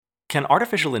Can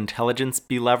artificial intelligence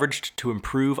be leveraged to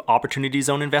improve Opportunity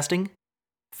Zone investing?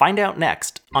 Find out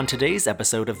next on today's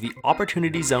episode of the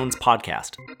Opportunity Zones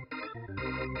podcast.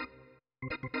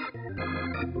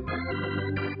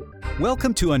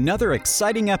 Welcome to another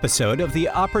exciting episode of the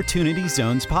Opportunity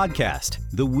Zones podcast,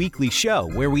 the weekly show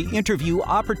where we interview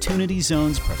Opportunity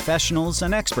Zones professionals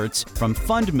and experts, from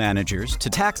fund managers to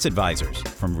tax advisors,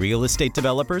 from real estate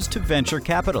developers to venture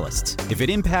capitalists. If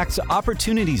it impacts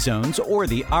Opportunity Zones or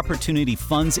the opportunity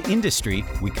funds industry,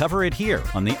 we cover it here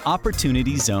on the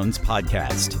Opportunity Zones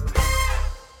podcast.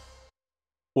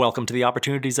 Welcome to the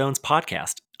Opportunity Zones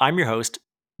podcast. I'm your host,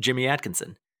 Jimmy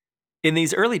Atkinson. In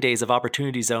these early days of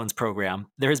Opportunity Zones program,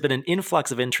 there has been an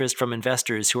influx of interest from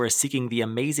investors who are seeking the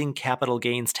amazing capital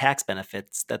gains tax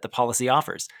benefits that the policy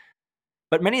offers.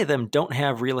 But many of them don't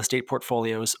have real estate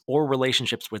portfolios or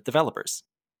relationships with developers.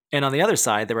 And on the other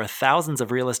side, there are thousands of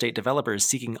real estate developers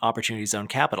seeking Opportunity Zone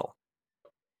capital.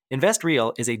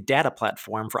 InvestReal is a data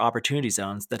platform for Opportunity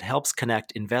Zones that helps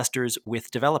connect investors with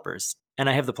developers. And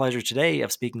I have the pleasure today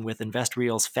of speaking with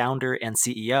InvestReal's founder and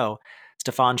CEO,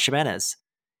 Stefan Ximenez.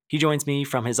 He joins me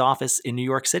from his office in New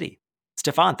York City.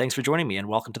 Stefan, thanks for joining me and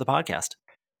welcome to the podcast.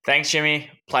 Thanks, Jimmy.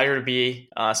 Pleasure to be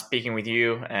speaking with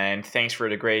you, and thanks for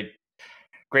the great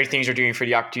things you're doing for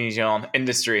the Opportunity Zone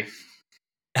industry.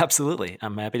 Absolutely.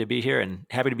 I'm happy to be here and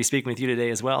happy to be speaking with you today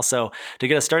as well. So to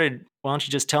get us started, why don't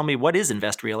you just tell me what is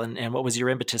InvestReal and what was your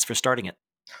impetus for starting it?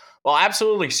 Well,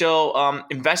 absolutely. So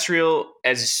InvestReal,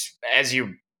 as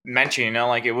you mentioned,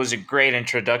 it was a great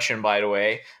introduction, by the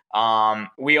way.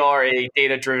 We are a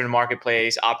data-driven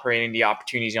marketplace operating the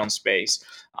Opportunity Zone space.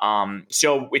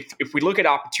 So if we look at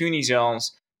Opportunity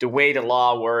Zones, the way the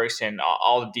law works and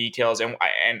all the details, and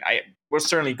I will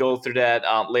certainly go through that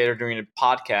later during the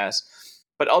podcast.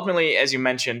 But ultimately, as you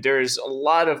mentioned, there's a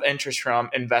lot of interest from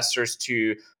investors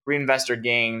to reinvest their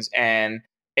gains and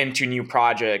into new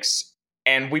projects.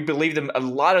 And we believe a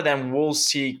lot of them will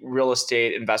seek real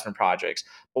estate investment projects.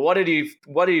 But what do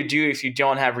you do if you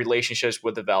don't have relationships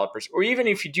with developers, or even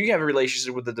if you do have a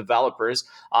relationship with the developers,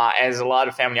 as a lot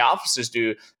of family offices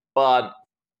do? But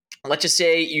let's just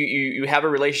say you have a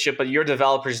relationship, but your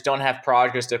developers don't have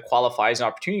projects that qualify as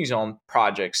Opportunity Zone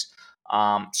projects.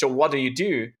 So what do you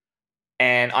do?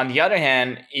 And on the other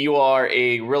hand, you are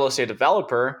a real estate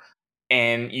developer,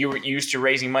 and you're used to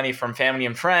raising money from family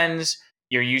and friends.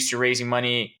 You're used to raising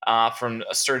money from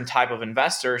a certain type of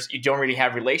investors. You don't really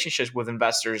have relationships with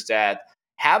investors that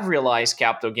have realized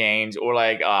capital gains or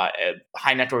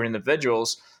high net worth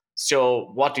individuals.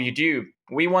 So what do?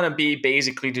 We want to be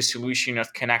basically the solution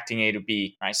of connecting A to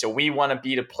B, right? So we want to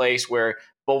be the place where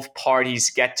both parties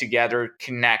get together,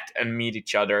 connect, and meet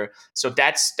each other. So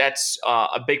that's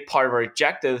a big part of our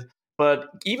objective. But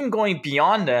even going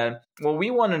beyond that, what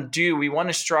we want to do, we want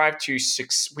to strive to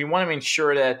we want to make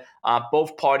sure that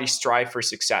both parties strive for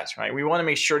success, right? We want to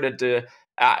make sure that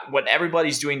what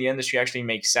everybody's doing in the industry actually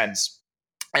makes sense.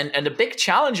 And the big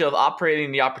challenge of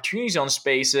operating the Opportunity Zone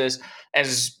space is,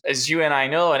 as you and I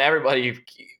know, and everybody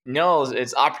knows,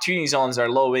 it's Opportunity Zones are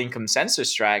low income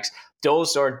census tracts.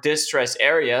 Those are distressed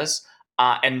areas.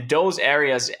 And those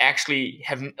areas actually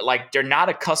they're not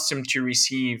accustomed to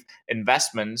receive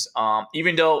investments,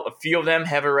 even though a few of them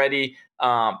have already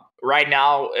right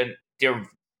now, and they're,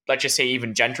 let's just say,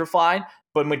 even gentrified.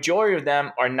 But majority of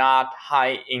them are not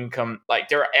high income.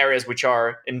 There are areas which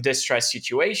are in distressed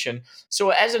situation. So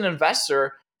as an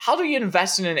investor, how do you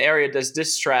invest in an area that's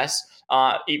distressed?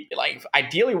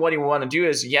 Ideally, what you want to do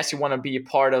is, yes, you want to be a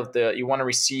part of you want to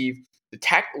receive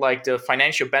the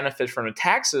financial benefit from the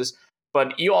taxes,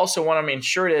 but you also want to make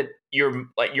sure that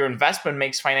your investment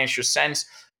makes financial sense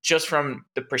just from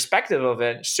the perspective of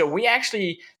it. So we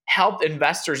actually help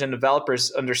investors and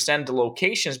developers understand the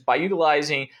locations by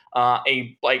utilizing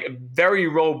a very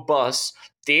robust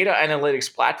data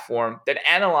analytics platform that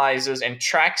analyzes and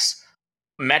tracks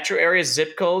metro areas,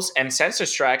 zip codes, and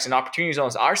census tracts, and Opportunity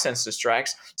Zones are census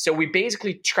tracts. So we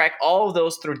basically track all of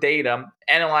those through data,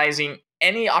 analyzing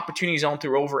any Opportunity Zone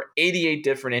through over 88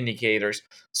 different indicators,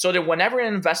 so that whenever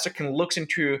an investor can look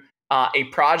into a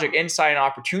project inside an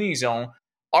Opportunity Zone,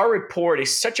 our report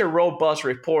is such a robust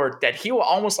report that he will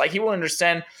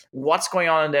understand what's going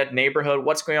on in that neighborhood,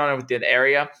 what's going on with that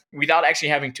area, without actually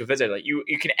having to visit it.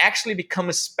 You can actually become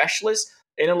a specialist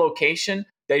in a location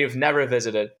that you've never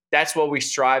visited. That's what we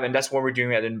strive, and that's what we're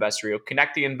doing at InvestReal,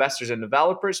 connecting investors and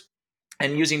developers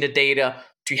and using the data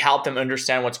to help them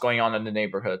understand what's going on in the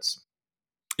neighborhoods.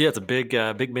 Yeah, it's a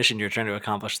big mission you're trying to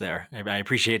accomplish there. I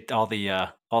appreciate all the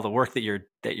work that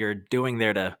you're doing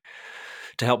there to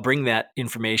help bring that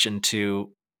information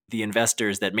to the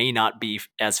investors that may not be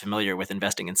as familiar with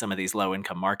investing in some of these low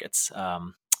income markets.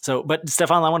 So, but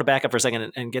Stefan, I want to back up for a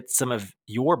second and get some of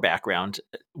your background.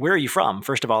 Where are you from,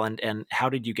 first of all, and how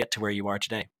did you get to where you are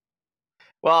today?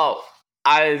 Well,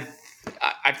 I've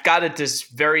I've got this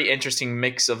very interesting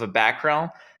mix of a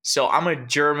background. So I'm a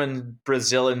German,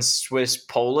 Brazilian, Swiss,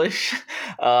 Polish.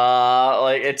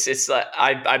 Like it's like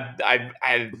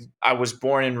I was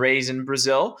born and raised in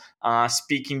Brazil.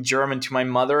 Speaking German to my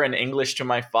mother and English to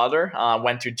my father.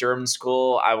 Went to German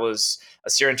school. I was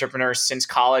a serial entrepreneur since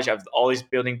college. I've always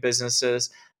building businesses.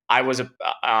 I was a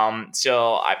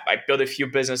so I built a few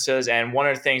businesses, and one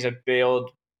of the things I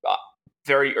built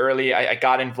very early. I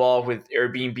got involved with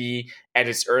Airbnb at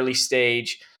its early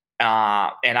stage.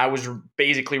 And I was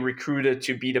basically recruited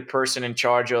to be the person in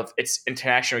charge of its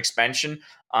international expansion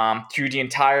through the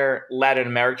entire Latin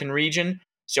American region.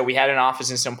 So we had an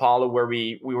office in Sao Paulo where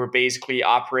we were basically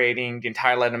operating the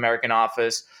entire Latin American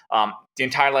office, the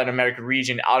entire Latin American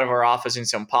region out of our office in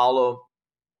Sao Paulo.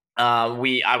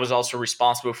 I was also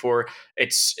responsible for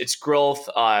its growth,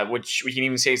 which we can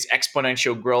even say is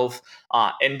exponential growth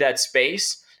in that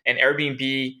space. And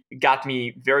Airbnb got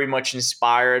me very much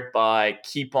inspired by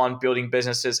keep on building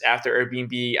businesses. After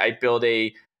Airbnb, I built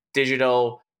a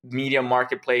digital media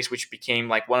marketplace, which became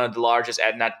like one of the largest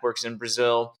ad networks in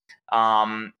Brazil.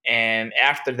 And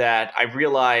after that, I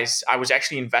realized I was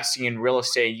actually investing in real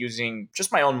estate using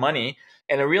just my own money,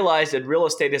 and I realized that real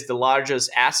estate is the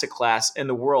largest asset class in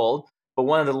the world, but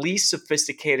one of the least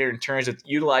sophisticated in terms of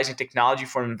utilizing technology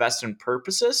for investment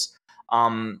purposes.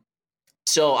 Um,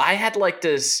 so I had like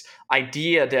this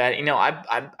idea that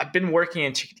I've been working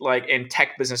in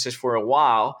tech businesses for a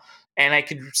while, and I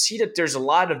could see that there's a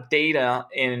lot of data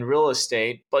in real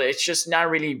estate, but it's just not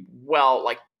really well,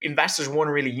 like investors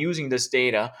weren't really using this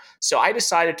data. So I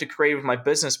decided to create with my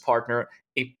business partner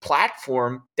a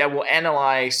platform that will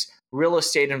analyze real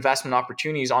estate investment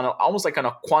opportunities on almost like on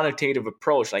a quantitative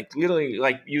approach, like literally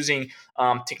like using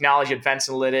technology, advanced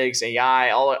analytics,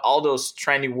 AI, all those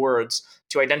trendy words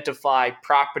to identify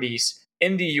properties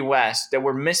in the US that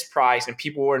were mispriced and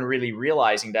people weren't really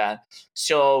realizing that.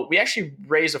 So we actually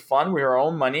raised a fund with our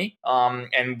own money.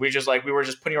 And we were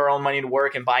just putting our own money to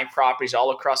work and buying properties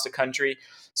all across the country.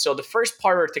 So the first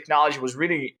part of our technology was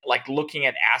really like looking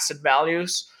at asset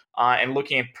values and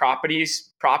looking at property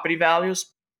values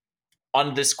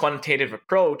on this quantitative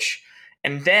approach.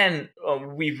 And then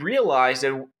we realized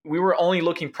that we were only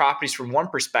looking properties from one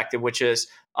perspective, which is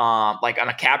like on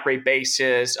a cap rate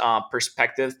basis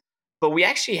perspective. But we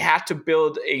actually had to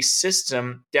build a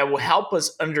system that will help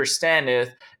us understand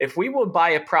if we would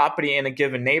buy a property in a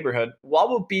given neighborhood, what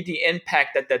will be the impact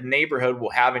that that neighborhood will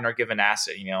have in our given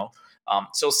asset, you know?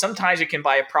 So sometimes you can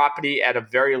buy a property at a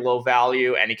very low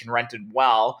value and you can rent it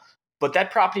well, but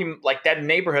that property, like that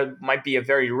neighborhood, might be a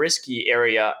very risky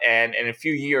area, and in a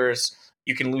few years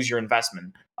you can lose your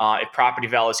investment if property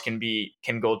values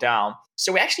can go down.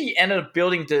 So we actually ended up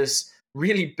building this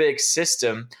really big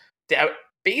system that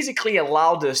basically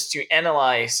allowed us to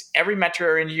analyze every metro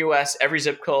area in the US, every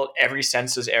zip code, every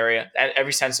census area,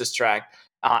 every census tract,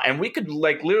 and we could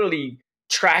like literally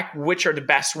track which are the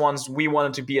best ones we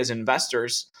wanted to be as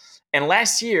investors. And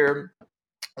last year,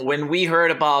 when we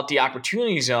heard about the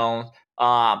opportunity zone,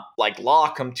 like law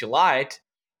come to light,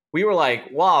 we were like,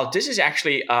 wow, this is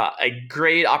actually a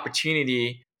great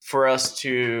opportunity for us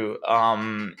to,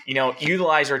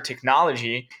 utilize our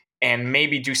technology and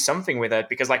maybe do something with it.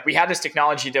 Because like we had this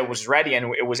technology that was ready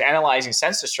and it was analyzing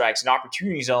census tracts, and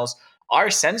opportunity zones are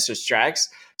census tracts.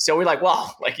 So we're like,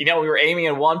 well, like, we were aiming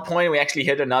at one point and we actually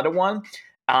hit another one.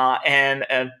 And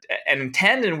in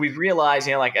tandem, we realized,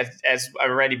 like as I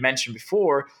already mentioned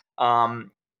before,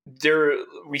 there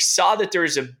we saw that there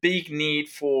is a big need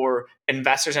for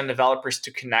investors and developers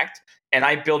to connect. And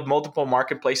I built multiple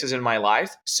marketplaces in my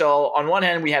life. So on one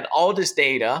hand, we had all this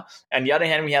data, and the other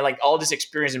hand, we had like all this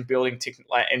experience in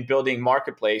building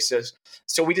marketplaces.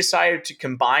 So we decided to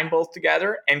combine both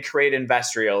together and create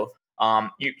Investrio.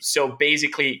 So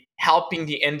basically helping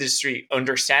the industry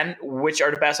understand which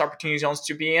are the best opportunity zones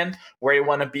to be in, where you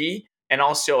want to be, and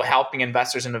also helping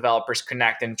investors and developers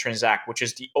connect and transact, which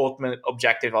is the ultimate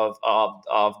objective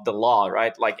of the law,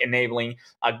 right? Like enabling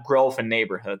growth in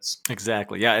neighborhoods.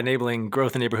 Exactly. Yeah, enabling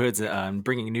growth in neighborhoods,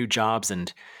 bringing new jobs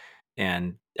and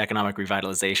economic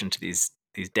revitalization to these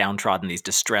downtrodden, these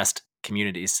distressed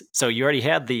communities. So you already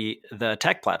had the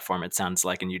tech platform, it sounds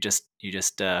like, and you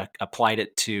just applied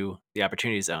it to the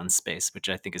opportunity zone space, which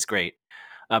I think is great.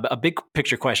 A big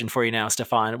picture question for you now,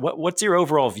 Stefan. What's your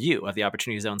overall view of the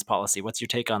opportunity zones policy? What's your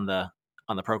take on the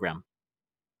program?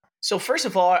 So first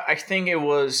of all, I think it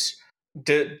was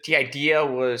the idea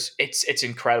was it's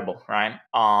incredible, right?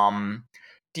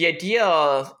 The idea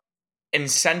of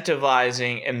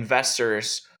incentivizing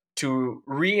investors to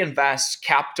reinvest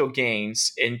capital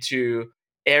gains into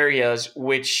areas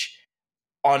which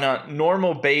on a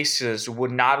normal basis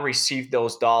would not receive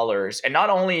those dollars, and not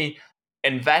only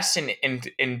invest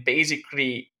in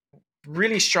basically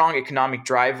really strong economic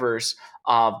drivers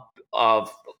of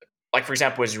like, for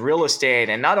example, is real estate,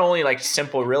 and not only like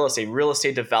simple real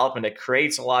estate development that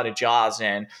creates a lot of jobs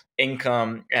and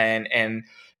income, and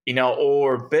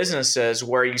or businesses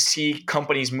where you see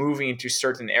companies moving into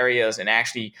certain areas and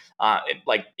actually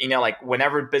like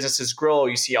whenever businesses grow,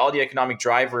 you see all the economic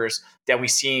drivers that we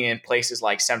see in places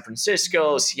like San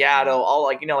Francisco, Seattle,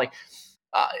 all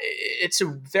it's a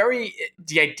very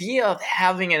the idea of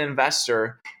having an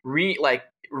investor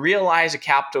realize a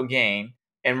capital gain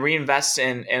and reinvest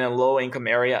in a low income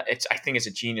area. I think it's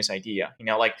a genius idea.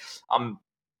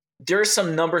 There's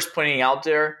some numbers pointing out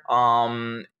there,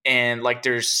 and like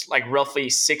there's like roughly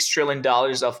 $6 trillion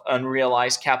of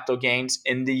unrealized capital gains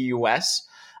in the U.S.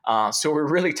 So we're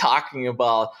really talking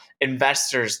about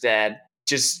investors that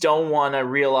just don't want to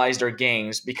realize their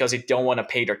gains because they don't want to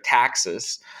pay their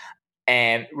taxes.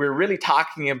 And we're really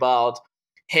talking about,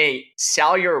 hey,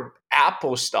 sell your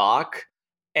Apple stock,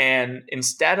 and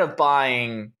instead of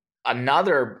buying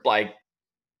another like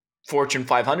Fortune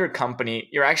 500 company,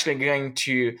 you're actually going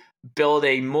to build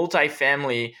a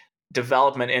multifamily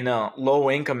development in a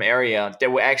low income area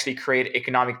that will actually create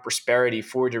economic prosperity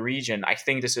for the region. I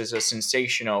think this is a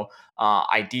sensational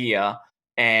idea,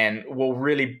 and will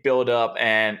really build up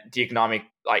and the economic,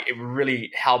 like it will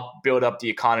really help build up the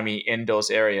economy in those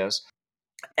areas.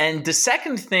 And the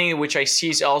second thing, which I see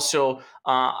is also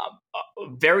a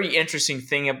very interesting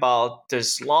thing about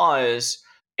this law, is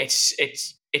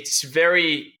it's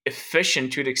very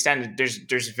efficient to the extent that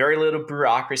there's very little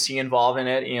bureaucracy involved in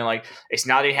it. Like it's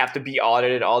not that you have to be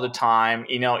audited all the time.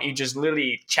 You just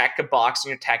literally check a box in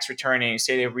your tax return and you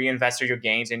say they reinvested your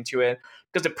gains into it.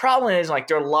 Because the problem is, like,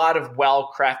 there are a lot of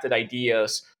well-crafted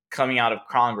ideas coming out of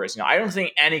Congress. I don't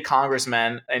think any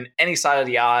congressman in any side of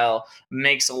the aisle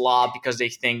makes a law because they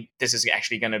think this is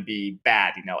actually going to be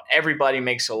bad. Everybody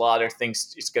makes a law that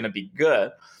thinks it's going to be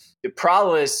good. The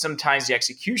problem is sometimes the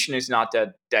execution is not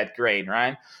that great,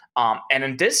 right? And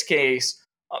in this case,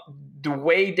 the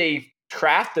way they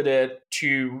crafted it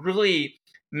to really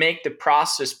make the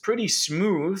process pretty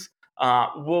smooth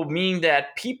will mean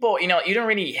that people, you don't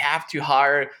really have to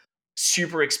hire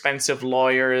super expensive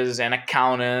lawyers and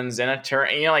accountants and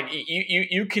attorney. Like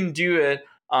you can do it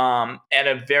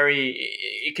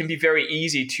it can be very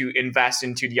easy to invest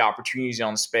into the opportunity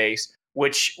zone space,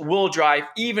 which will drive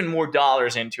even more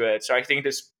dollars into it. So I think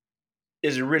this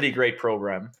is a really great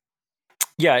program.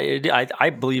 Yeah,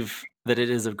 I believe that it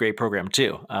is a great program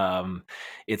too.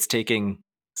 It's taking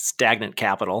stagnant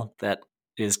capital that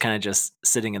is kind of just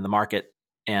sitting in the market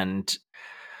and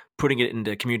putting it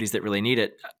into communities that really need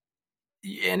it.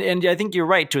 And I think you're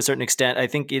right to a certain extent. I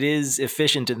think it is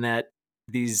efficient in that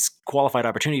these qualified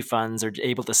opportunity funds are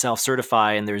able to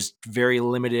self-certify, and there's very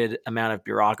limited amount of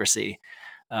bureaucracy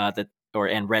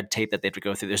and red tape that they have to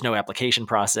go through. There's no application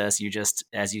process. You just,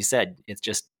 as you said, it's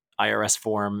just IRS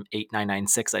form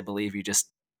 8996, I believe. You just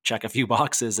check a few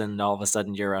boxes, and all of a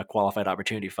sudden you're a qualified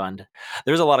opportunity fund.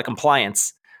 There's a lot of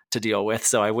compliance to deal with,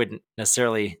 so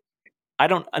I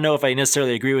don't know if I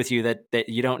necessarily agree with you that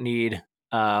you don't need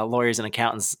lawyers and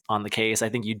accountants on the case. I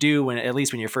think you do at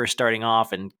least when you're first starting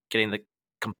off and getting the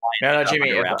compliance Jimmy,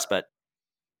 under wraps. But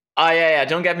yeah.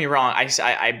 Don't get me wrong.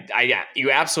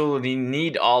 You absolutely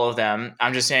need all of them.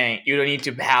 I'm just saying you don't need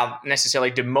to have necessarily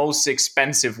the most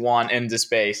expensive one in the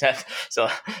space. So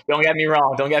don't get me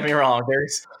wrong.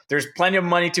 There's plenty of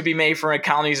money to be made for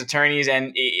accountants, attorneys,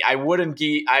 and I wouldn't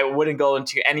go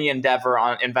into any endeavor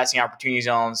on investing opportunity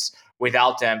zones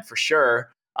without them for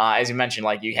sure. As you mentioned,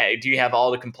 like you have all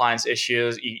the compliance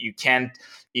issues. You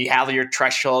have your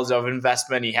thresholds of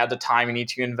investment. You have the time you need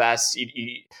to invest.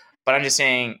 But I'm just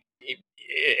saying,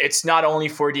 it's not only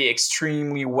for the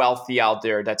extremely wealthy out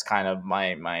there. That's kind of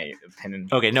my opinion.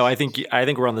 Okay, no, I think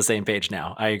we're on the same page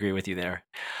now. I agree with you there.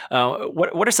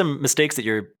 What are some mistakes that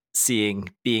you're seeing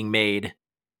being made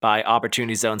by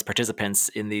Opportunity Zones participants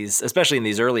especially in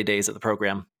these early days of the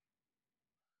program?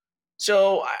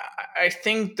 So I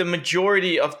think the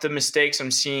majority of the mistakes I'm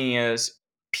seeing is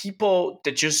people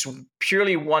that just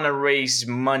purely want to raise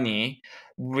money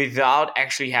without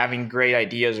actually having great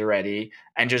ideas already,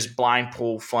 and just blind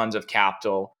pull funds of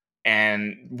capital,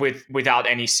 and without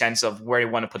any sense of where they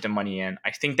want to put the money in. I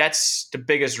think that's the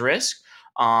biggest risk.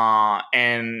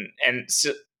 And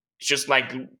so, just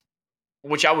like,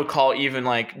 which I would call even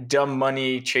like dumb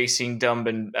money chasing dumb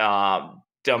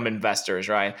investors,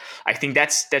 right? I think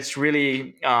that's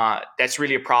really a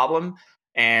problem,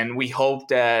 and we hope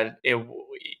that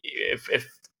if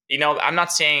I'm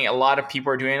not saying a lot of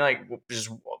people are doing it, like just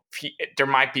there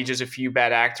might be just a few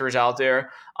bad actors out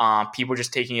there, people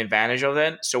just taking advantage of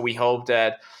it. So we hope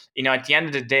that at the end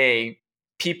of the day,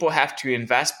 people have to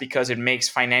invest because it makes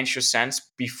financial sense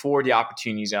before the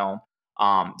opportunity zone.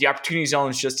 The opportunity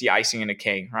zone is just the icing in the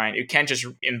cake, right? You can't just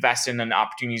invest in an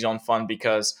opportunity zone fund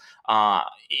because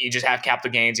you just have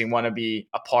capital gains and want to be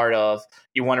a part of,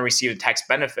 you want to receive the tax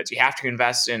benefits. You have to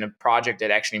invest in a project that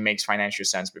actually makes financial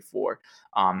sense before.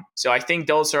 So I think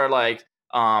those are like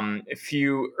a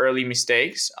few early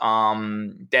mistakes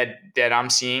that I'm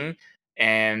seeing,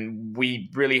 and we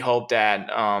really hope that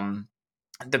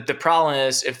the problem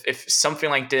is if something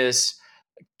like this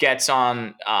gets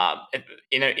on,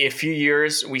 in a few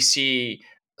years we see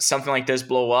something like this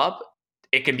blow up,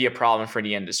 it can be a problem for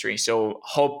the industry. So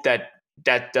hope that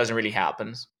doesn't really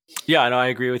happen. Yeah, no, I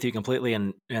agree with you completely,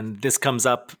 and this comes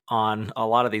up on a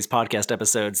lot of these podcast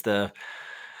episodes. The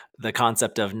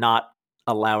concept of not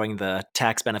allowing the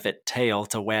tax benefit tail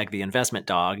to wag the investment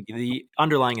dog. The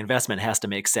underlying investment has to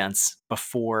make sense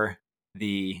before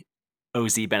the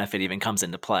OZ benefit even comes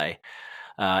into play.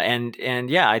 And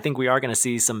yeah, I think we are going to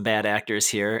see some bad actors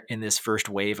here in this first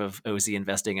wave of OZ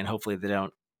investing, and hopefully they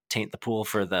don't taint the pool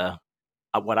for the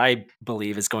what I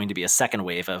believe is going to be a second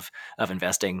wave of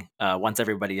investing once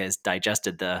everybody has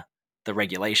digested the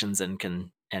regulations and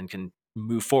can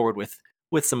move forward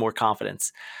with some more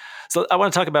confidence. So I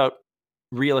want to talk about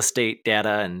real estate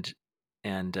data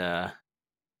and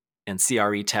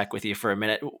CRE tech with you for a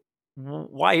minute.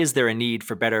 Why is there a need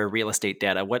for better real estate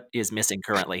data? What is missing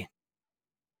currently?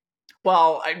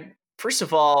 Well, first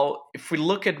of all, if we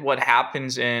look at what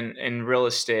happens in real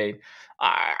estate,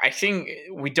 I think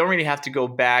we don't really have to go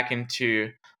back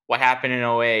into what happened in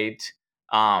 '08,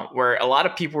 where a lot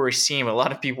of people were seeing, but a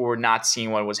lot of people were not seeing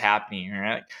what was happening.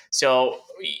 Right. So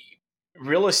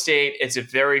real estate is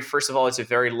first of all, it's a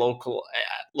very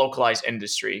localized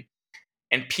industry,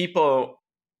 and people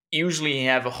usually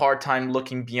have a hard time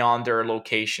looking beyond their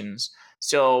locations.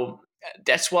 So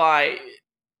that's why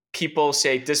people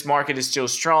say this market is still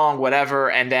strong, whatever,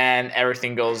 and then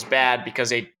everything goes bad because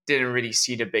they didn't really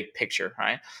see the big picture,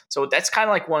 right? So that's kind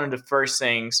of like one of the first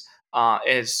things,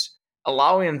 is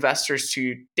allowing investors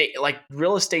to, like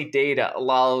real estate data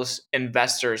allows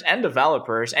investors and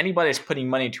developers, anybody that's putting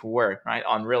money to work, right,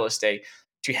 on real estate,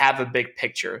 to have a big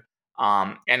picture.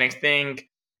 And I think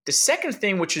the second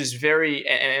thing, which is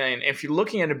and if you're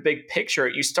looking at a big picture,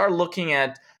 you start looking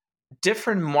at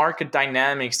different market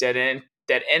dynamics that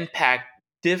impact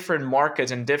different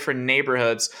markets and different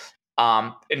neighborhoods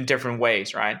in different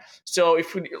ways, right? So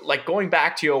if we like going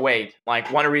back to '08,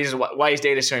 like one of the reasons why is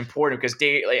data so important, because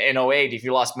in '08, if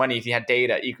you lost money, if you had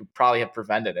data, you could probably have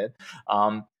prevented it.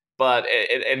 But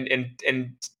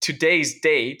in today's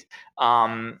date,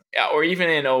 or even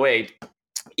in '08,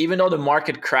 even though the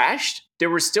market crashed, there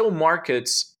were still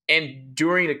markets and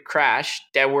during the crash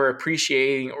that were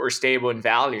appreciating or stable in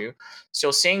value. So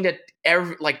saying that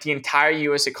the entire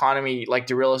U.S. economy, like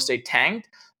the real estate tanked,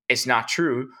 it's not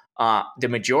true. The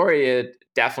majority,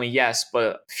 definitely yes,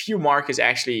 but few markets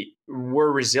actually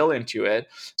were resilient to it.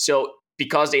 So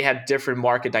because they had different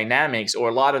market dynamics, or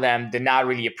a lot of them did not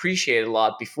really appreciate a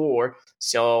lot before,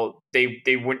 so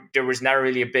there was never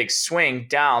really a big swing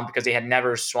down because they had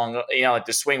never swung. Like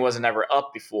the swing wasn't ever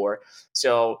up before.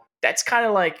 So that's kind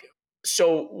of like,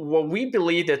 so what we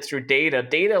believe that through data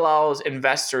allows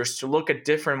investors to look at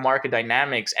different market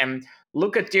dynamics and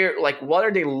look at their, like, what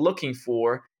are they looking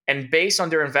for, and based on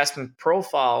their investment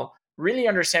profile, really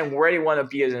understand where they want to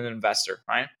be as an investor,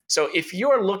 right? So if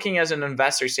you're looking as an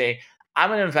investor, say,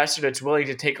 I'm an investor that's willing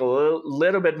to take a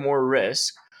little bit more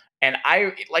risk, and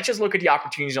let's just look at the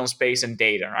opportunity zone space and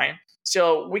data, right?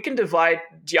 So we can divide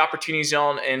the opportunity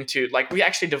zone into, like, we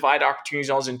actually divide opportunity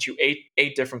zones into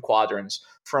eight different quadrants,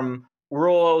 from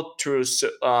rural to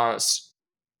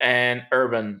and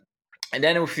urban. And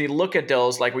then if we look at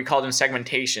those, like we call them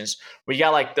segmentations, we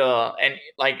got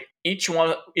like each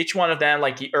one of them,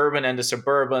 like the urban and the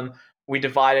suburban, we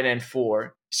divide it in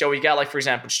four. So we got, like, for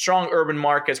example, strong urban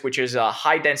markets, which is a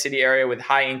high density area with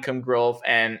high income growth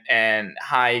and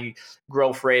high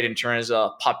growth rate in terms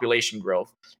of population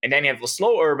growth. And then you have the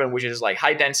slow urban, which is like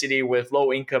high density with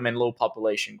low income and low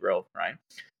population growth, right?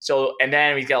 So, and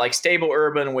then we got like stable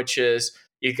urban, which is,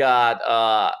 you got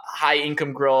high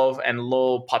income growth and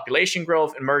low population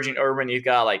growth. Emerging urban, you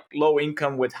got like low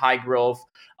income with high growth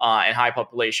and high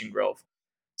population growth.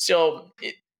 So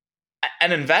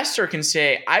an investor can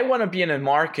say, I want to be in a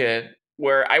market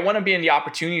where I want to be in the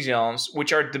opportunity zones,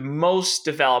 which are the most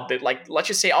developed, like let's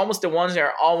just say almost the ones that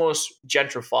are almost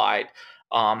gentrified.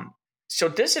 So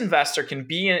this investor can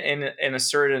be in a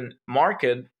certain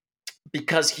market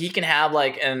because he can have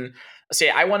like an say,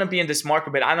 I want to be in this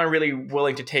market, but I'm not really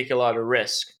willing to take a lot of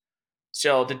risk.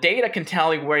 So the data can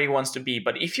tell you where he wants to be.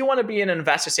 But if you want to be an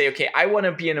investor, say, okay, I want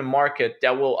to be in a market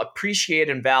that will appreciate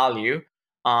in value.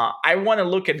 I want to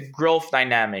look at growth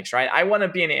dynamics, right? I want to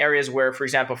be in areas where, for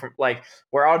example, like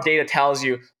where our data tells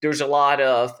you there's a lot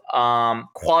of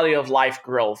quality of life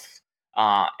growth.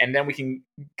 And then we can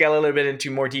get a little bit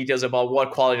into more details about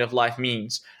what quality of life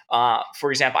means.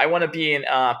 For example, I want to be in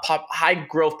high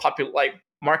growth like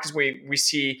markets where we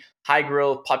see high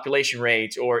growth population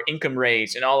rates or income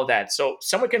rates and all of that. So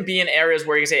someone can be in areas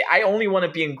where you say, I only want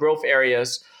to be in growth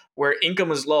areas where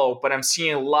income is low, but I'm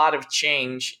seeing a lot of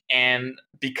change. And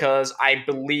because I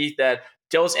believe that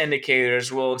those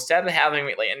indicators will, instead of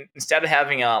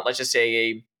having a, let's just say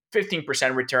a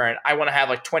 15% return, I want to have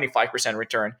like 25%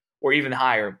 return or even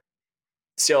higher.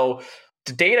 So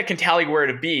the data can tell you where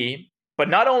to be, but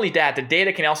not only that, the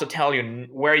data can also tell you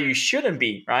where you shouldn't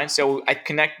be, right? So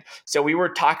we were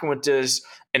talking with this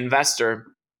investor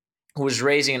who was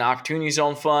raising an opportunity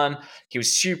zone fund. He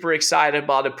was super excited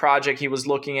about the project he was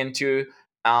looking into.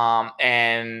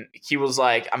 And he was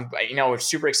like, we're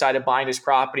super excited buying this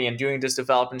property and doing this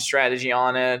development strategy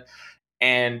on it.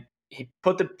 And he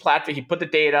put the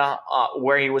data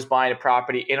where he was buying the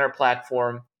property in our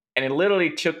platform. And it literally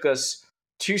took us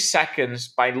 2 seconds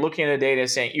by looking at the data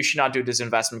saying, you should not do this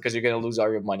investment because you're going to lose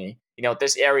all your money.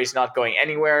 This area is not going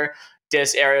anywhere.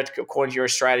 This area, according to your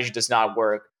strategy, does not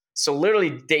work. So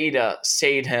literally data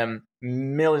saved him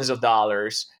millions of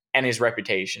dollars and his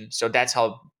reputation. So that's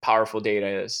how powerful data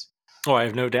is. Oh, I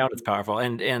have no doubt it's powerful.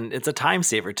 And it's a time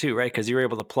saver too, right? Because you're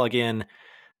able to plug in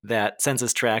that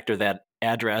census tract or that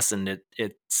address and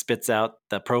it spits out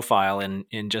the profile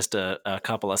in just a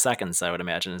couple of seconds, I would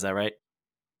imagine. Is that right?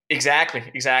 Exactly.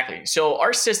 So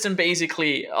our system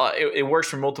basically it works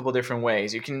for multiple different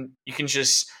ways. You can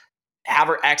just have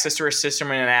access to our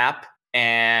system in an app,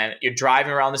 and you're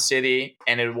driving around the city,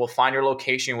 and it will find your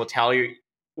location. It will tell you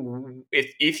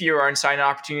if you are inside an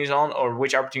opportunity zone or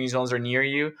which opportunity zones are near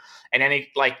you, and then it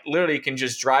literally you can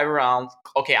just drive around.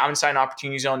 Okay, I'm inside an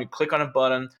opportunity zone. You click on a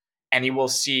button, and you will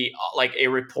see a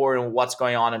report on what's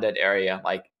going on in that area.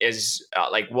 What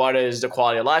is the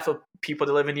quality of life of people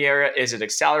that live in the area? Is it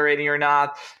accelerating or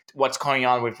not? What's going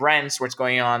on with rents? What's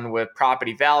going on with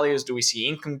property values? Do we see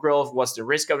income growth? What's the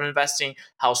risk of investing?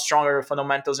 How strong are the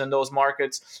fundamentals in those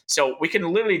markets? So we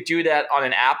can literally do that on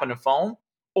an app on the phone,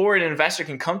 or an investor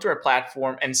can come to our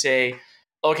platform and say,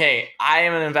 okay, I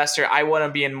am an investor. I want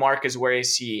to be in markets where I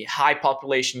see high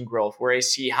population growth, where I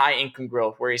see high income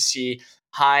growth, where I see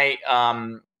high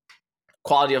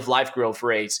quality of life growth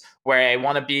rates, where I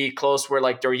want to be close where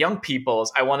there are young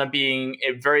peoples. I want to be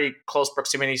in very close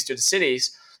proximities to the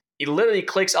cities. It literally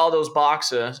clicks all those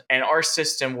boxes, and our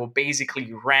system will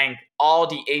basically rank all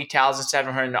the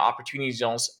 8,700 opportunity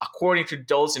zones according to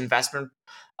those investment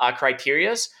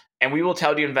criteria. And we will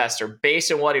tell the investor,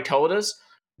 based on what he told us,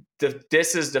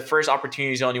 this is the first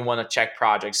opportunity zone you want to check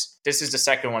projects. This is the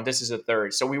second one. This is the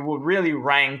third. So we will really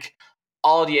rank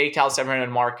all the 8,700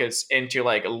 markets into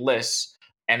a list,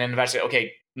 and then investor,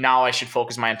 okay, now I should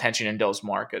focus my attention in those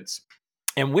markets.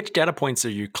 And which data points are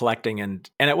you collecting, and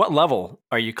at what level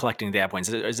are you collecting data points?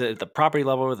 Is it at the property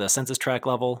level or the census tract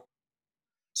level?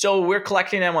 So we're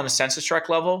collecting them on the census tract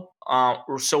level.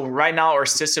 So right now our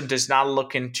system does not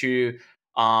look into,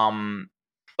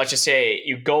 let's just say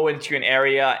you go into an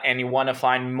area and you want to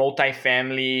find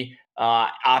multifamily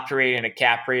operating a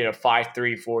cap rate of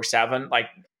 5.347.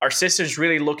 Our system is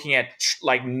really looking at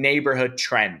neighborhood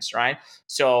trends, right?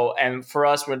 So, and for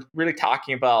us, we're really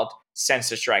talking about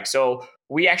census tracts. So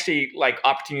we actually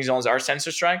opportunity zones are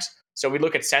census tracts. So we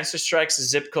look at census tracts,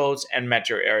 zip codes, and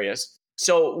metro areas.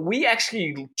 So we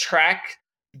actually track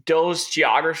those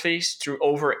geographies through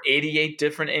over 88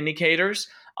 different indicators.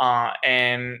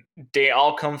 And they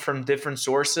all come from different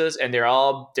sources, and they're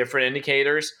all different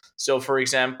indicators. So for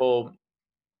example,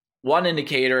 one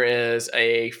indicator is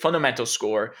a fundamental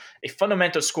score. A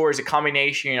fundamental score is a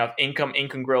combination of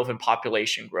income growth, and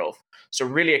population growth. So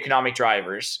really economic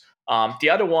drivers. The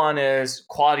other one is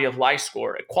quality of life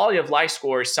score. A quality of life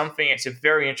score is something, it's a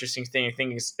very interesting thing. I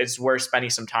think it's worth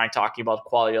spending some time talking about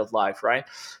quality of life, right?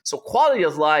 So quality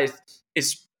of life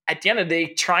is, at the end of the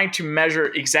day, trying to measure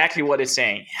exactly what it's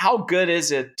saying. How good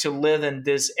is it to live in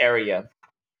this area?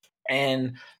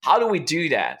 And how do we do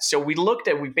that? So we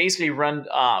basically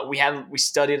we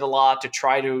studied a lot to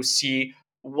try to see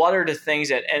what are the things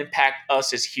that impact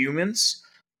us as humans,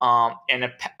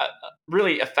 and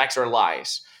really affects our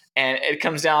lives. And it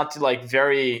comes down to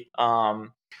very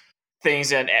things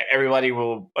that everybody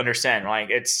will understand.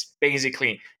 It's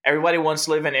basically everybody wants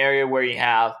to live in an area where you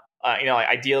have like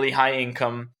ideally high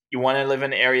income. You want to live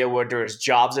in an area where there's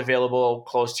jobs available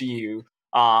close to you,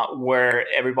 where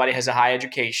everybody has a high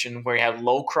education, where you have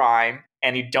low crime,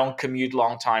 and you don't commute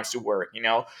long times to work.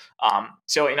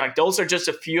 So those are just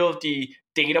a few of the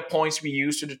data points we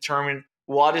use to determine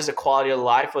what is the quality of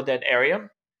life of that area.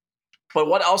 But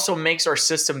what also makes our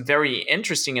system very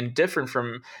interesting and different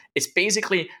from, it's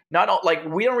basically not like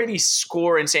we don't really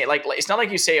score and say like it's not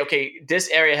like you say, okay, this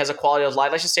area has a quality of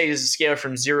life. Let's just say there's a scale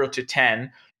from 0 to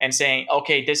 10 and saying,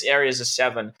 okay, this area is a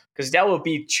 7, because that would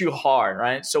be too hard,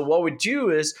 right? So what we do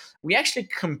is we actually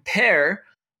compare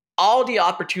all the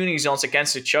opportunity zones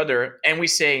against each other, and we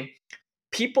say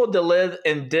people that live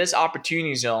in this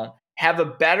opportunity zone have a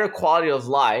better quality of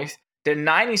life than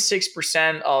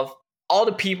 96% of all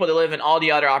the people that live in all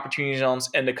the other opportunity zones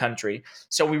in the country.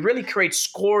 So we really create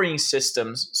scoring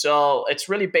systems. So it's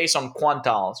really based on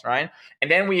quantiles, right? And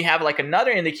then we have like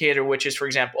another indicator, which is, for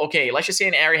example, okay, let's just say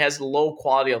an area has low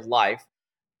quality of life,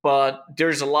 but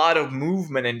there's a lot of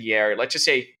movement in the area. Let's just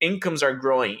say incomes are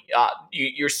growing.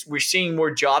 We're seeing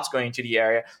more jobs going into the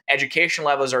area. Education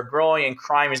levels are growing and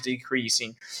crime is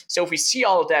decreasing. So if we see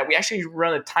all of that, we actually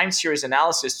run a time series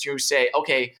analysis to say,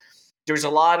 okay, there's a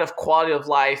lot of quality of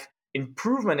life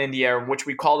improvement in the area, which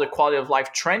we call the quality of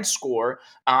life trend score.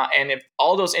 And if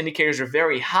all those indicators are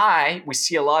very high, we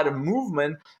see a lot of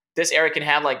movement. This area can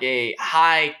have like a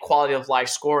high quality of life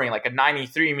scoring, like a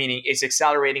 93, meaning it's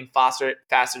accelerating faster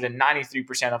than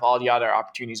 93% of all the other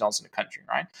opportunity zones in the country,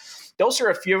 right? Those are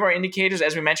a few of our indicators.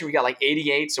 As we mentioned, we got like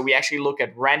 88. So we actually look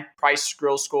at rent price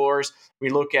growth scores. We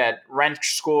look at rent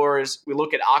scores. We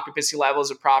look at occupancy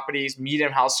levels of properties,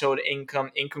 median household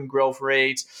income, income growth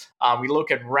rates. We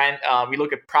look at rent. We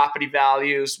look at property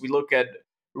values. We look at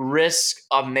risk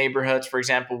of neighborhoods. For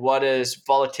example, what is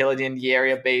volatility in the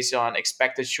area based on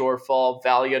expected shortfall,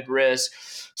 value at risk,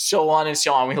 so on and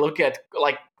so on. We look at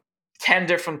like 10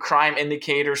 different crime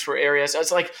indicators for areas. So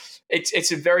it's like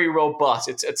it's a very robust.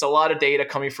 It's a lot of data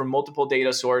coming from multiple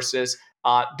data sources.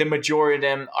 The majority of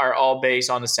them are all based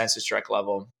on the census tract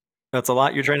level. That's a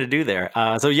lot you're trying to do there.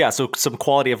 So some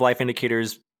quality of life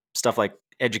indicators, stuff like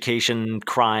education,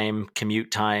 crime,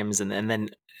 commute times, and then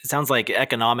it sounds like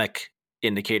economic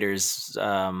indicators,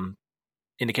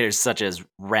 indicators such as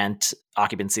rent,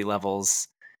 occupancy levels,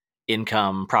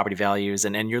 income, property values,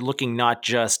 and you're looking not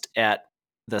just at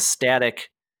the static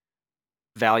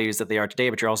values that they are today,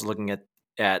 but you're also looking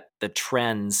at the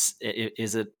trends.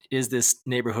 Is this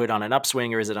neighborhood on an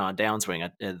upswing or is it on a downswing?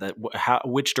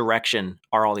 Which direction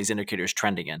are all these indicators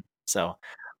trending in? So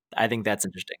I think that's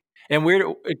interesting. And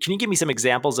can you give me some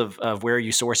examples of where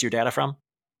you source your data from?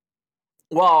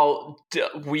 Well,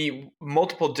 we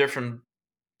multiple different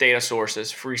data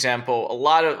sources. For example, a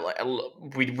lot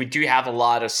of we do have a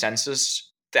lot of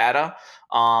census data.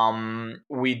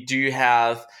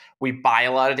 We buy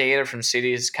a lot of data from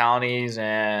cities, counties,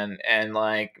 and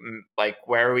like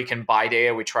where we can buy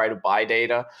data, we try to buy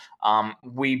data.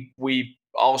 We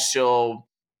also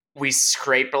we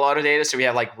scrape a lot of data, so we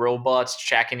have like robots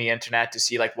checking the internet to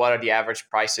see like what are the average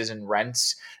prices and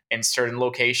rents in certain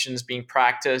locations being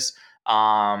practiced.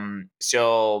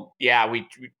 So yeah,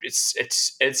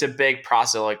 it's a big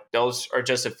process. Like those are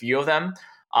just a few of them.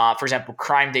 For example,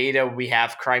 crime data, we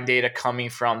have crime data coming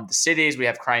from the cities, we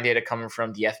have crime data coming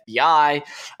from the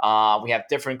FBI. We have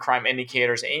different crime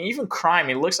indicators, and even crime,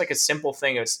 it looks like a simple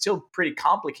thing. It's still pretty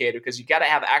complicated because you got to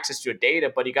have access to a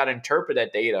data, but you got to interpret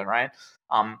that data, right?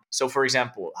 So for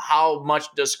example, how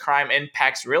much does crime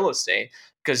impacts real estate?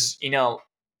 Because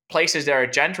places that are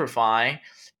gentrifying,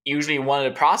 usually one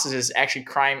of the processes actually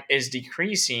crime is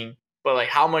decreasing, but like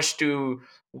how much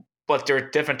but there are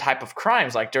different type of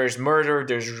crimes, like there's murder,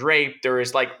 there's rape, there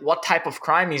is like what type of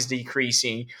crime is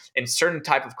decreasing, and certain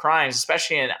type of crimes,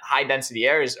 especially in high density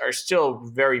areas, are still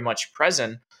very much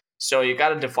present. So you got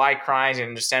to divide crimes and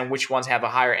understand which ones have a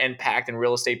higher impact in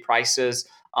real estate prices,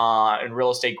 and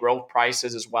real estate growth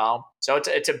prices as well. So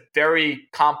it's a very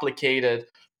complicated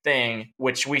thing,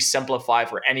 which we simplify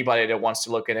for anybody that wants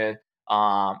to look at it.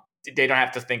 They don't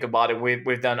have to think about it.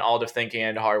 We've done all the thinking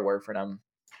and the hard work for them.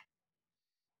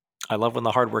 I love when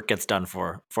the hard work gets done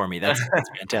for me. That's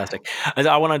fantastic.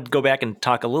 I want to go back and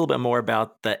talk a little bit more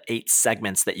about the 8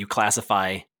 segments that you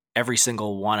classify every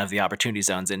single one of the opportunity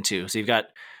zones into. So you've got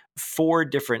 4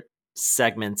 different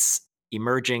segments: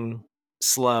 emerging,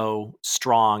 slow,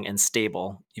 strong, and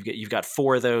stable. You've got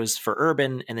 4 of those for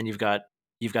urban, and then you've got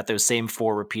those same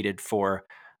 4 repeated for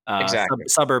Exactly.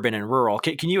 suburban and rural.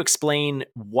 Can you explain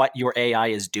what your AI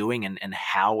is doing and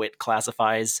how it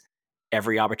classifies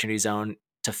every opportunity zone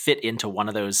to fit into one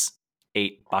of those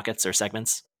 8 buckets or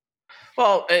segments?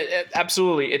 Well,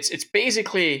 absolutely. It's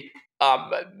basically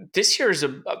this year is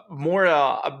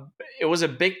it was a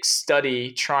big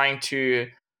study trying to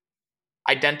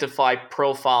identify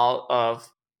profile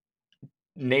of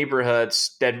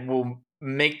neighborhoods that will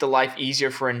make the life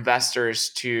easier for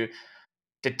investors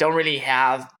that don't really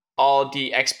have all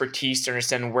the expertise to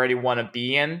understand where they want to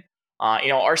be in.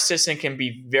 Our system can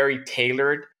be very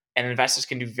tailored, and investors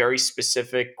can do very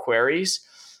specific queries.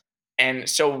 And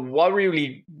so, what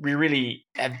we really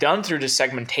have done through this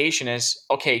segmentation is,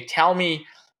 okay, tell me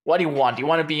what do you want? Do you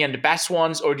want to be in the best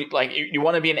ones, or you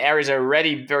want to be in areas that are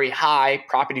already very high,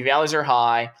 property values are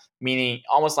high, meaning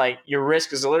almost like your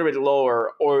risk is a little bit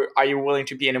lower, or are you willing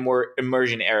to be in a more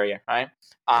immersion area, right?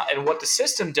 And what the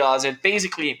system does, it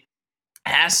basically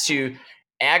has to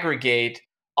aggregate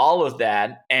all of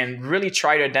that and really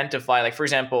try to identify, like, for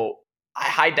example,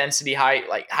 high density,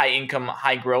 high income,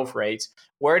 high growth rates.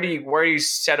 Where do you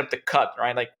set up the cut,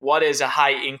 right? Like, what is a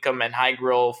high income and high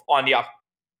growth on the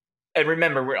and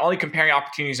remember, we're only comparing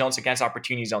opportunity zones against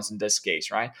opportunity zones in this case,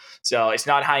 right? So it's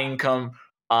not high income,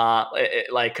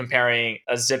 like comparing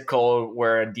a zip code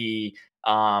where the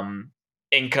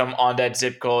income on that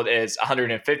zip code is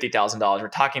 $150,000. We're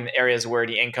talking areas where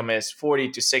the income is 40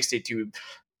 to 60 to.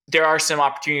 There are some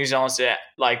opportunity zones that,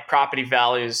 like, property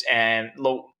values and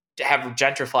low have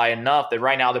gentrified enough that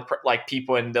right now like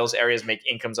people in those areas make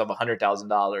incomes of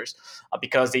 $100,000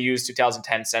 because they use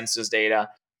 2010 census data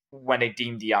when they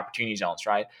deem the opportunity zones,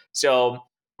 right? So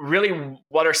really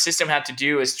what our system had to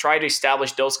do is try to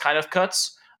establish those kind of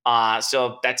cuts.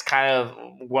 So that's kind of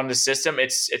one of the system.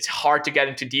 It's hard to get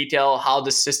into detail how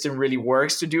the system really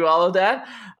works to do all of that.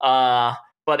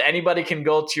 But anybody can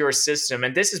go to your system.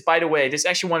 And this is, by the way, this is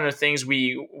actually one of the things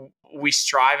we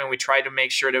strive and we try to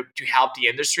make sure to help the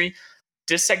industry.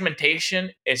 This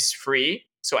segmentation is free.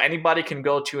 So anybody can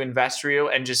go to Investorio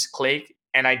and just click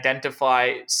and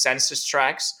identify census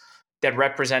tracts that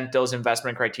represent those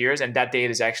investment criteria. And that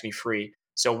data is actually free.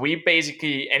 So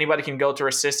anybody can go to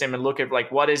our system and look at,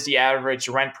 like, what is the average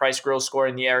rent price growth score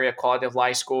in the area, quality of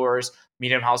life scores,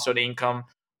 median household income.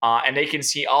 And they can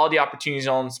see all the opportunity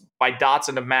zones by dots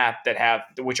on the map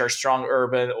which are strong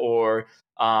urban or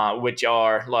which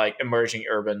are like emerging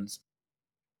urbans.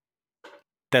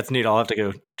 That's neat. I'll have to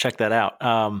go check that out.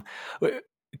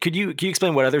 Can you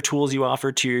explain what other tools you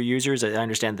offer to your users? I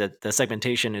understand that the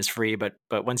segmentation is free, but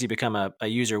once you become a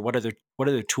user, what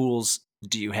other tools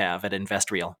do you have at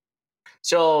Investrial?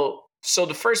 So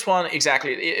the first one,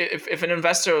 exactly. If an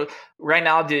investor right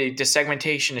now, the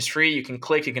segmentation is free, you can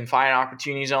click, you can find an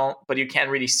opportunity zone, but you can't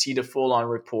really see the full on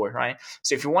report, right?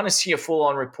 So if you want to see a full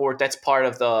on report, that's part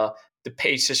of the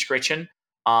paid subscription,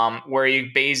 where you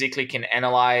basically can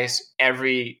analyze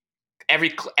every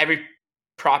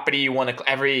property you want to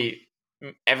every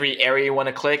area you want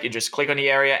to click. You just click on the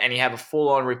area and you have a full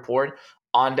on report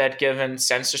on that given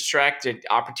census tract, the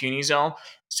opportunity zone.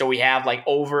 So we have, like,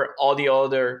 over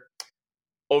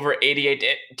 88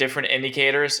 different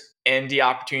indicators in the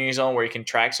opportunity zone where you can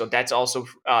track. So that's also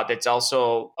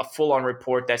a full on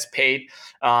report that's paid.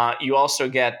 You also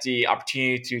get the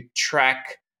opportunity to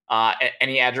track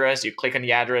any address. You click on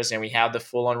the address and we have the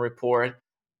full on report.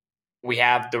 We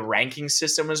have the ranking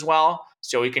system as well.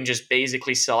 So you can just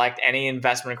basically select any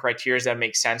investment criteria that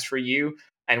makes sense for you,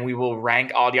 and we will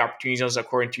rank all the opportunity zones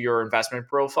according to your investment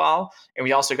profile. And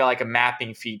we also got, like, a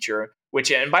mapping feature,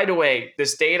 and by the way,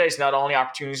 this data is not only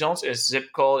opportunity zones, it's zip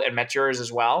code and metros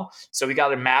as well. So we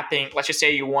got a mapping. Let's just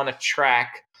say you want to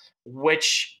track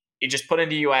you just put in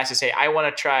the US and say, I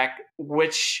want to track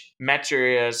which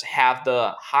metros have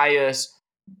the highest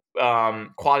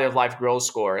quality of life growth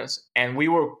scores, and we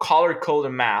will color code a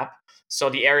map. So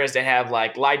the areas that have,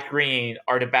 like, light green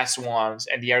are the best ones,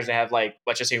 and the areas that have, like,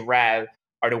 let's just say red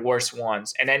are the worst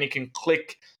ones. And then you can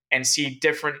click and see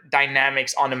different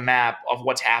dynamics on the map of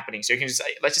what's happening. So you can just,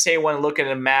 let's just say you want to look at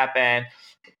a map and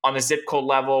on the zip code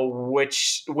level,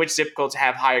 which zip codes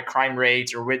have higher crime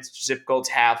rates, or which zip codes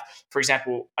have, for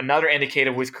example, another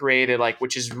indicator we've created, like,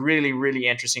 which is really, really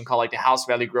interesting, called, like, the house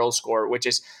value growth score, which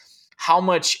is how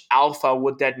much alpha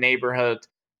would that neighborhood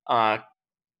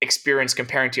experience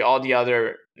comparing to all the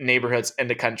other neighborhoods in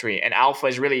the country. And alpha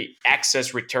is really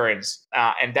excess returns.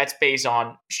 And that's based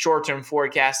on short-term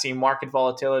forecasting, market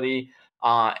volatility,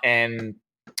 and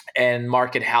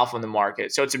market health on the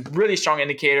market. So it's a really strong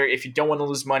indicator if you don't want to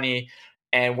lose money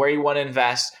and where you want to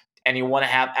invest, and you want to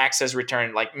have excess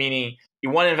return, like, meaning you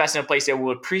want to invest in a place that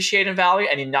will appreciate in value,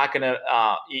 and you're not gonna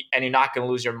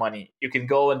lose your money. You can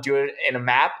go and do it in a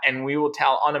map, and we will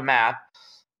tell on a map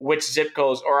which zip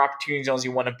codes or opportunity zones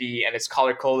you want to be, and it's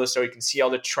color coded so you can see all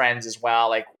the trends as well.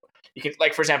 Like, you can,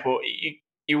 like, for example,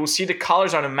 you will see the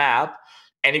colors on a map,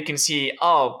 and you can see,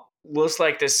 oh, looks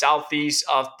like the southeast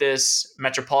of this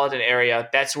metropolitan area,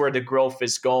 that's where the growth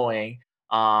is going.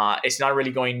 It's not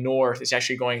really going north; it's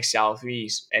actually going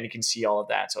southeast, and you can see all of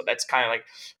that. So that's kind of like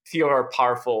few of our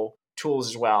powerful tools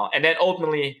as well. And then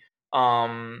ultimately,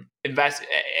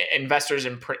 investors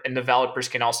and developers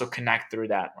can also connect through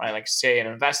that, right? Like say an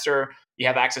investor, you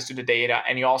have access to the data,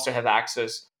 and you also have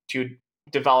access to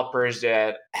developers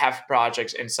that have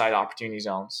projects inside opportunity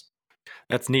zones.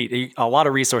 That's neat. A lot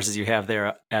of resources you have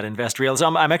there at InvestReal. So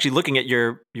I'm actually looking at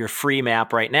your free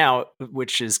map right now,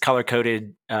 which is color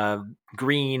coded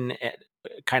green,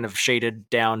 kind of shaded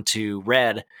down to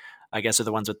red. I guess are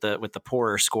the ones with the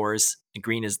poorer scores. The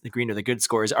green are the good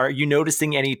scores. Are you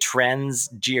noticing any trends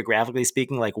geographically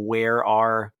speaking? Like where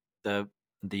are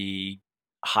the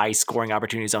high scoring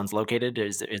opportunity zones located?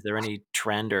 Is there any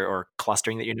trend or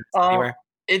clustering that you notice Um, anywhere?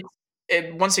 it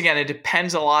once again, it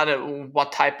depends a lot of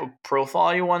what type of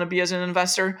profile you want to be as an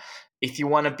investor. If you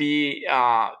want to be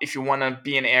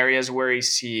in areas where you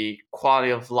see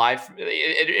quality of life,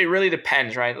 it really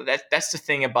depends, right? That's the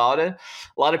thing about it.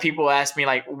 A lot of people ask me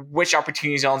like, which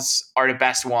opportunity zones are the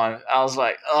best one? I was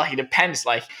like, oh, it depends.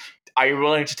 Like, are you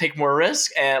willing to take more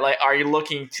risk, and like, are you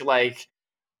looking to like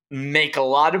make a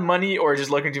lot of money or just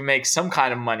looking to make some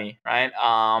kind of money, right?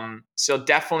 So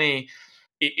definitely,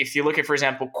 if you look at, for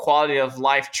example, quality of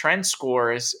life trend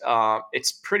scores,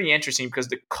 it's pretty interesting because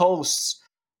the coasts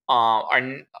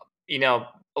you know,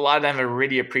 a lot of them are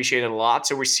really appreciated a lot.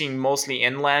 So we're seeing mostly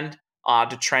inland,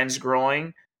 the trends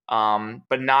growing,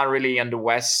 but not really on the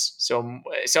west. So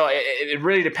it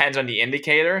really depends on the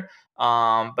indicator,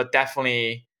 but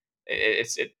definitely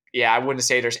yeah, I wouldn't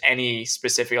say there's any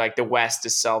specific like the west, the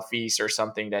southeast, or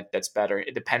something that's better.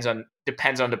 It depends on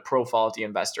the profile of the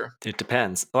investor. It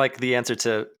depends. Like the answer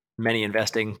to many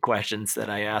investing questions that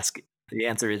I ask, the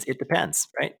answer is it depends,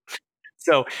 right?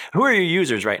 So, who are your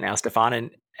users right now, Stefan,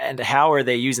 and how are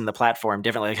they using the platform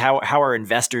differently? Like how are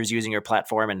investors using your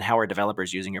platform, and how are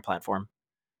developers using your platform?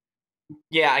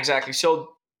 Yeah, exactly.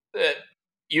 So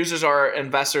users are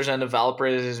investors and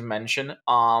developers, as mentioned.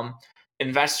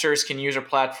 Investors can use our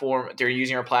platform. They're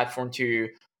using our platform to,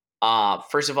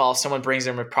 first of all, someone brings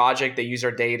them a project. They use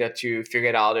our data to figure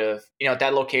it out if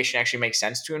that location actually makes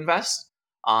sense to invest.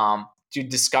 To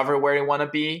discover where they want to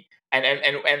be. And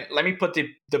let me put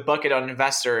the bucket on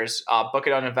investors. I'm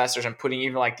putting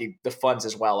even like the funds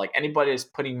as well. Like anybody is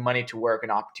putting money to work in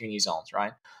opportunity zones,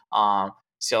 right?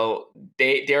 So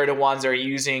they're the ones that are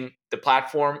using the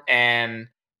platform and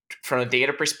from a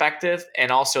data perspective,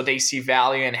 and also they see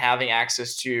value in having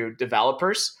access to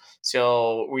developers.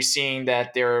 So we're seeing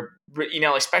that they're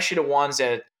especially the ones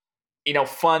that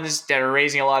funds that are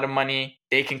raising a lot of money,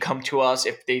 they can come to us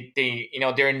if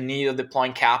they're in need of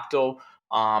deploying capital,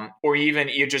 or even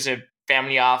you're just a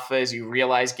family office, you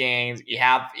realize gains, you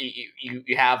have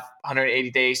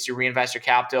 180 days to reinvest your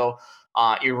capital,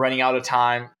 you're running out of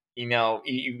time, you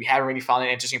haven't really found an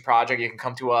interesting project, you can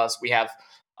come to us. We have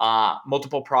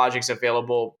multiple projects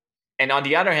available. And on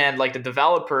the other hand, like the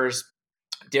developers,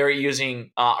 they're using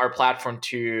our platform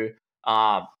to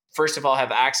uh, first of all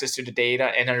have access to the data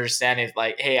and understand if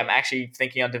like, hey, I'm actually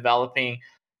thinking of developing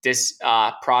this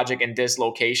project in this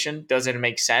location, does it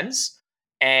make sense?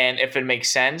 And if it makes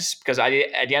sense, because at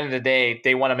the end of the day,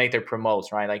 they want to make their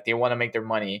promotes, right? Like they want to make their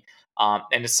money.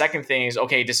 And the second thing is,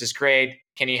 okay, this is great,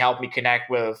 can you help me connect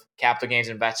with capital gains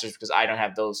investors, because I don't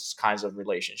have those kinds of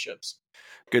relationships.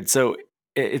 Good. So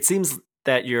it seems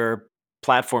that your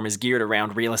platform is geared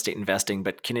around real estate investing,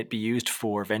 but can it be used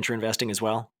for venture investing as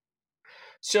well?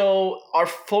 So our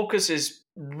focus is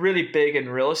really big in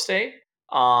real estate.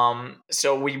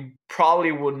 So we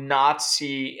probably would not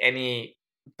see any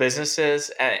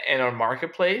businesses in our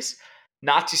marketplace.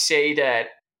 Not to say that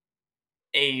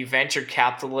a venture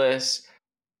capitalist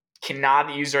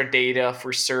cannot use our data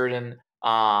for certain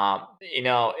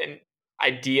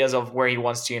ideas of where he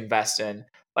wants to invest in.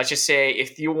 Let's just say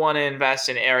if you want to invest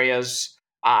in areas,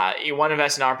 you want to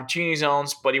invest in opportunity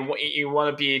zones, but you want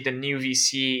to be the new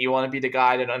VC, you want to be the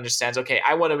guy that understands, okay,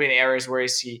 I want to be in areas where I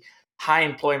see high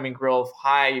employment growth,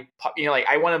 like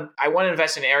I want to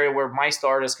invest in an area where my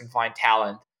startups can find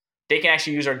talent. They can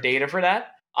actually use our data for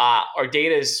that. Our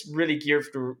data is really geared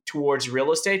towards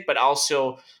real estate, but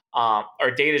also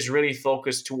our data is really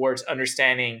focused towards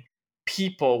understanding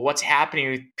people, what's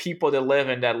happening with people that live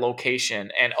in that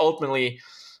location, and ultimately,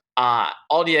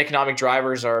 all the economic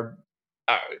drivers are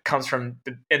comes from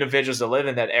the individuals that live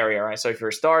in that area, right? So if you're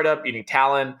a startup, you need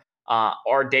talent.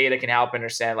 Our data can help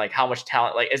understand like how much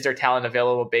talent, like is there talent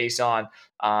available based on,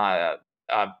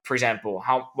 for example,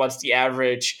 what's the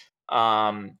average,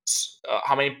 how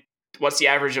many, what's the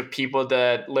average of people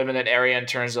that live in that area in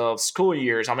terms of school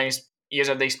years? How many years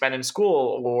that they spend in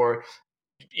school, or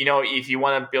if you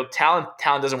want to build talent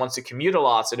doesn't want to commute a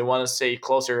lot, so they want to stay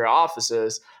closer to your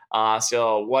offices.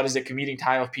 So what is the commuting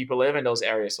time of people live in those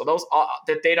areas? So those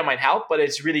the data might help, but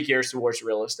it's really geared towards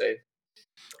real estate.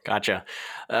 Gotcha.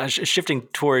 Shifting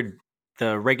toward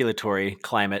the regulatory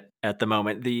climate at the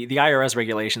moment, the IRS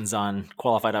regulations on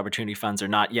qualified opportunity funds are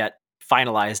not yet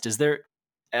finalized. Is there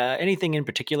anything in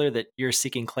particular that you're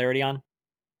seeking clarity on?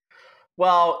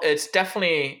 Well, it's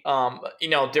definitely I'll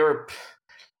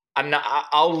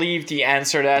leave the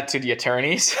answer to that to the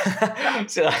attorneys.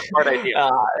 So Smart idea.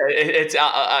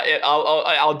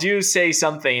 I'll do say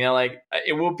something.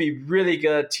 It will be really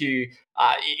good to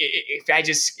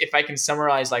if I can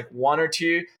summarize like one or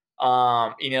two.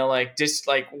 Just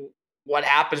like what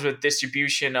happens with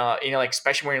distribution.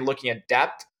 Especially when you're looking at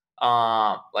depth.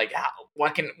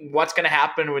 What's going to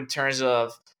happen in terms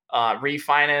of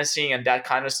refinancing and that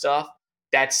kind of stuff.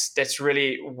 That's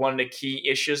really one of the key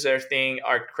issues that I think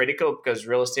are critical, because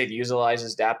real estate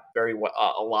utilizes that very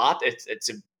a lot. It's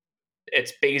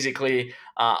basically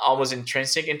almost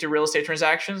intrinsic into real estate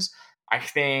transactions. I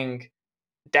think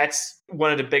that's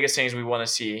one of the biggest things we want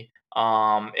to see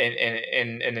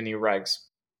in the new regs.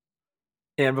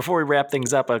 And before we wrap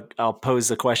things up, I'll pose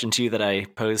a question to you that I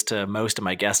pose to most of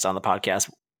my guests on the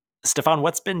podcast. Stefan,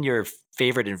 what's been your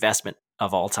favorite investment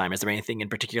of all time? Is there anything in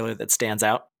particular that stands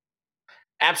out?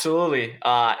 Absolutely.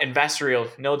 Investorial,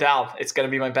 no doubt. It's going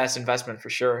to be my best investment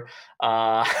for sure.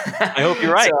 I hope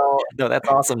you're right. No, that's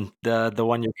awesome. The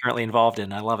one you're currently involved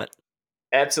in. I love it.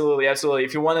 Absolutely.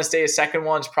 If you want to stay a second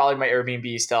one, it's probably my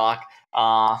Airbnb stock.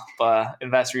 But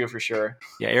Investorial for sure.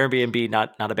 Yeah, Airbnb,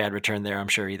 not a bad return there, I'm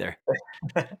sure either.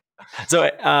 So,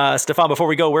 Stefan, before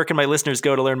we go, where can my listeners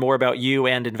go to learn more about you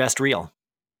and Investorial?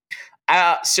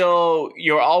 So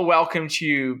you're all welcome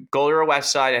to go to our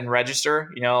website and register.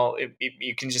 You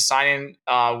can just sign in.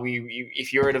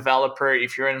 If you're a developer,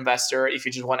 if you're an investor, if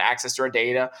you just want access to our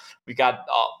data, we got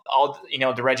all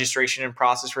the registration and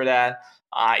process for that.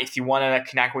 If you want to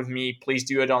connect with me, please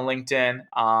do it on LinkedIn.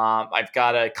 I've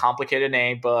got a complicated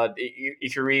name, but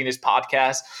if you're reading this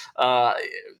podcast,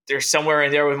 there's somewhere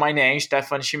in there with my name,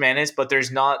 Stefan Ximenez, but there's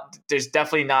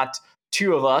definitely not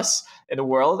two of us in the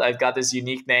world. I've got this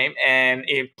unique name, and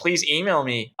please email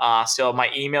me. So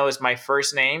my email is my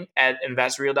first name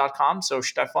 @investorial.com. So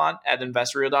Stefan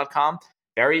 @investorial.com.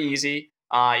 Very easy.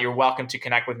 You're welcome to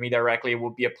connect with me directly. It will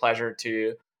be a pleasure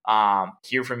to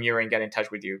hear from you and get in touch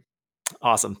with you.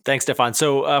 Awesome. Thanks, Stefan.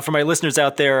 So for my listeners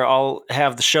out there, I'll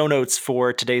have the show notes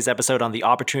for today's episode on the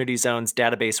Opportunity Zones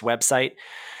database website.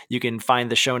 You can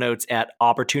find the show notes at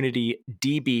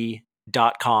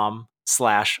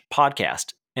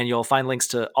opportunitydb.com/podcast. And you'll find links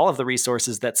to all of the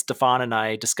resources that Stefan and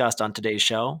I discussed on today's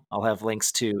show. I'll have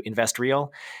links to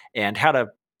Investorial and how to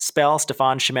spell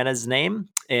Stefan Ximenez's name,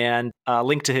 and a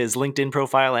link to his LinkedIn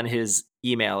profile and his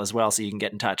email as well, so you can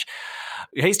get in touch.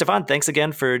 Hey, Stefan, thanks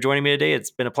again for joining me today.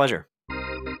 It's been a pleasure.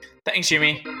 Thanks,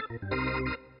 Jimmy.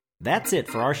 That's it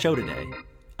for our show today.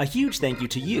 A huge thank you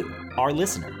to you, our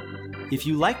listener. If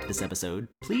you liked this episode,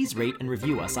 please rate and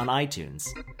review us on iTunes.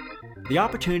 The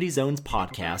Opportunity Zones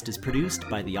podcast is produced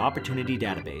by the Opportunity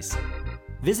Database.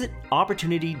 Visit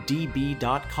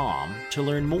opportunitydb.com to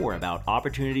learn more about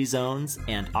Opportunity Zones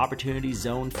and Opportunity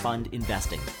Zone Fund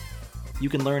investing. You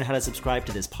can learn how to subscribe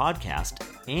to this podcast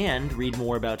and read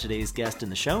more about today's guest in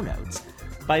the show notes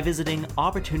by visiting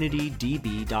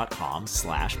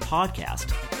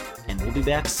opportunitydb.com/podcast. And we'll be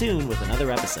back soon with another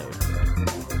episode.